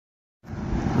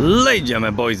Ladies and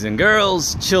gentlemen, boys and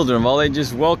girls, children of all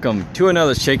ages, welcome to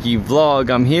another Shaky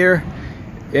vlog. I'm here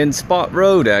in Spot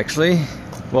Road, actually.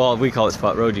 Well, we call it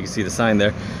Spot Road. You can see the sign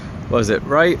there. Was it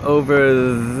right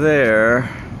over there?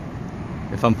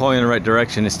 If I'm pointing in the right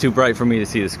direction, it's too bright for me to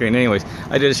see the screen. Anyways,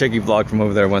 I did a Shaky vlog from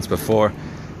over there once before,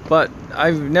 but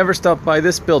I've never stopped by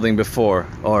this building before,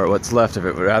 or what's left of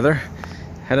it rather.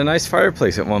 Had a nice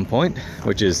fireplace at one point,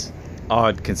 which is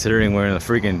odd considering we're in a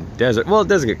freaking desert. Well, it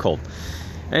does get cold.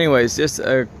 Anyways, just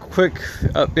a quick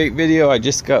update video. I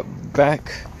just got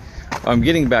back. I'm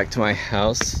getting back to my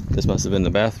house. This must have been the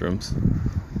bathrooms.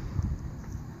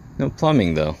 No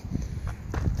plumbing though.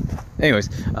 Anyways,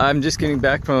 I'm just getting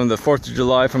back from the 4th of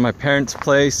July from my parents'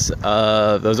 place.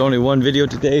 There was only one video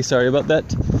today. Sorry about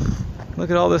that.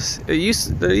 Look at all this. There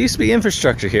used to be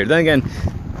infrastructure here. Then again,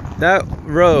 that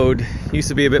road used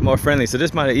to be a bit more friendly. So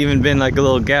this might have even been like a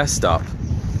little gas stop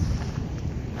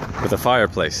with a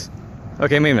fireplace.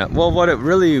 Okay, maybe not. Well, what it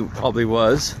really probably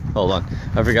was, hold on,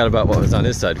 I forgot about what was on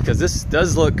this side, because this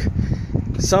does look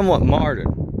somewhat modern.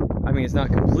 I mean, it's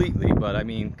not completely, but I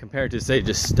mean, compared to say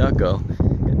just stucco,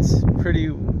 it's pretty,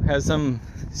 has some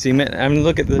cement. I mean,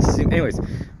 look at this. Anyways,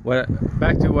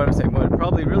 back to what I'm saying, what it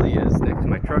probably really is next to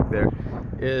my truck there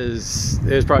is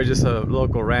probably just a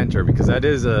local rancher, because that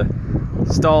is a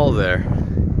stall there,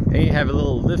 and you have a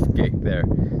little lift gate there,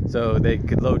 so they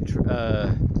could load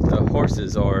the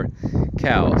horses or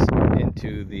cows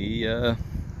into the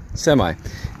semi.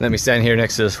 Let me stand here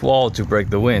next to this wall to break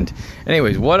the wind.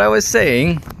 Anyways, what I was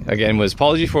saying again was,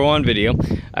 apology for one video.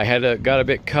 I had got a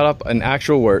bit caught up in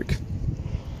actual work.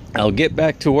 I'll get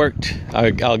back to work.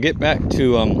 I'll get back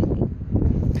to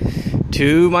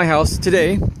my house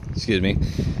today. Excuse me.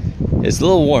 It's a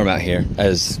little warm out here,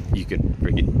 as you can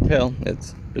freaking tell.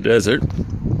 It's the desert.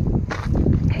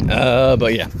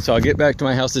 But yeah, so I'll get back to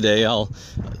my house today. I'll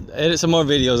edit some more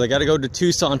videos. I gotta go to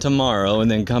Tucson tomorrow and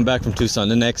then come back from Tucson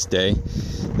the next day.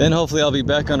 Then hopefully I'll be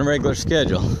back on a regular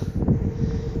schedule.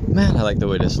 Man, I like the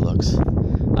way this looks.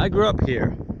 I grew up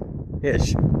here,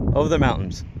 ish, over the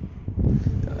mountains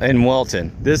in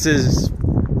Walton. This is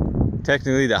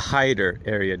technically the Hyder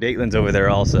area. Dateland's over there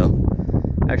also.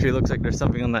 Actually, looks like there's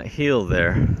something on that hill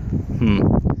there.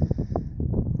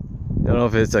 Don't know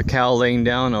if it's a cow laying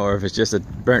down or if it's just a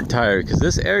burnt tire, because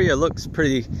this area looks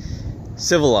pretty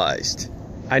civilized.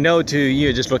 I know to you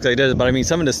it just looks like this, but I mean,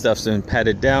 some of this stuff's been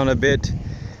patted down a bit.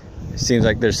 It seems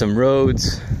like there's some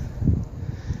roads.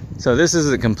 So this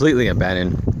isn't completely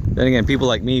abandoned. Then again, people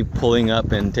like me pulling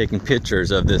up and taking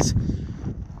pictures of this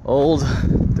old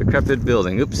decrepit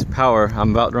building. Oops, power.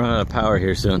 I'm about to run out of power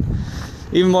here soon.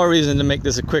 Even more reason to make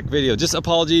this a quick video. Just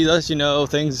apologies, let you know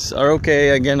things are okay.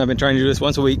 Again, I've been trying to do this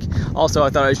once a week. Also, I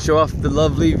thought I'd show off the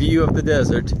lovely view of the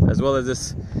desert, as well as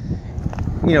this,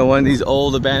 you know, one of these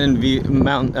old abandoned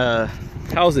mountain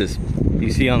houses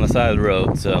you see on the side of the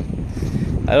road. So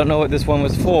I don't know what this one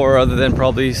was for, other than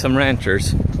probably some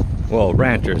ranchers. Well,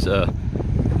 ranchers,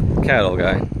 cattle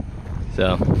guy.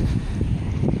 So,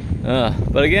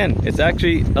 but again, it's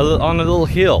actually on a little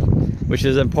hill, which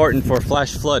is important for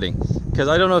flash flooding. Because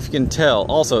I don't know if you can tell.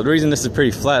 Also, the reason this is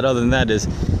pretty flat, other than that, is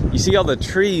you see all the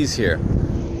trees here.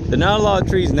 There are not a lot of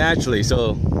trees naturally,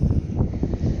 so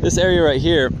this area right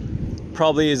here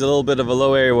probably is a little bit of a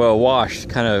low area where a wash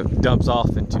kind of dumps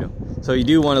off into. So you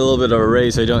do want a little bit of a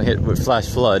raise so you don't hit with flash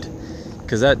flood.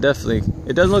 Because that definitely,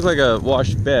 it doesn't look like a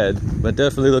washed bed, but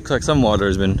definitely looks like some water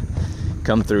has been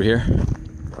come through here.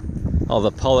 All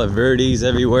the Paula Verdes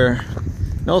everywhere.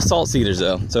 No salt cedars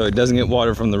though, so it doesn't get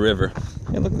water from the river.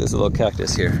 Hey, look at this little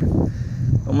cactus here.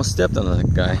 Almost stepped on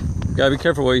that guy. Gotta be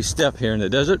careful where you step here in the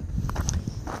desert,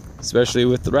 especially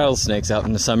with the rattlesnakes out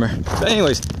in the summer. But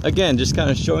anyways, again, just kind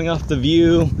of showing off the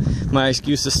view. My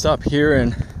excuse to stop here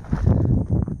and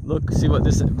look, see what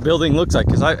this building looks like.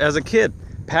 Because I, as a kid,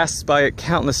 passed by it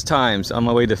countless times on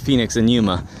my way to Phoenix and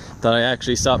Yuma. Thought I'd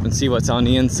actually stop and see what's on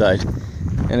the inside.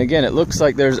 And again, it looks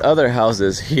like there's other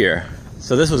houses here.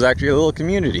 So this was actually a little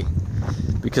community.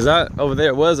 Because over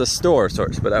there was a store of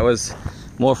sorts, but that was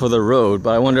more for the road.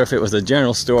 But I wonder if it was a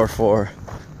general store for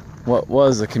what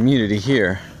was a community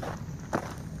here.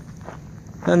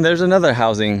 And there's another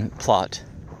housing plot.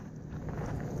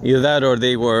 Either that or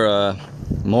they were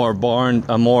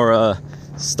more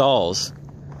stalls.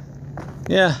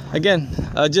 Yeah, again,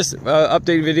 just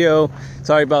update video.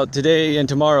 Sorry about today and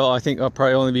tomorrow. I think I'll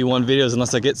probably only be one video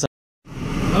unless I get some.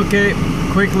 Okay.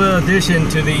 Quick little addition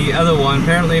to the other one.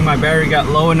 Apparently my battery got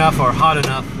low enough or hot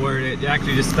enough where it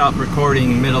actually just stopped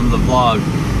recording in the middle of the vlog.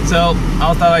 So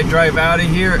I thought I'd drive out of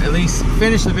here, at least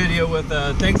finish the video with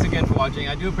thanks again for watching.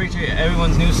 I do appreciate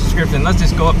everyone's new subscription. Let's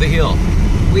just go up the hill.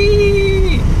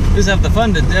 Whee! Just have the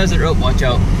fun to desert. Oh, watch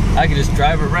out. I could just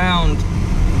drive around.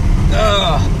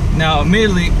 Now,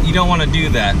 admittedly, you don't want to do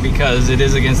that because it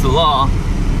is against the law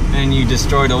and you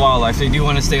destroy the wildlife. So you do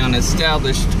want to stay on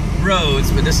established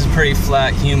roads, but this is pretty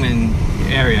flat human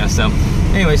area. So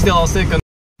anyway, still I'll stick on.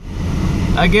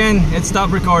 Again, it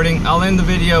stopped recording. I'll end the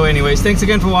video anyways. Thanks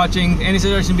again for watching. Any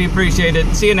suggestion would be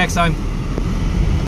appreciated. See you next time.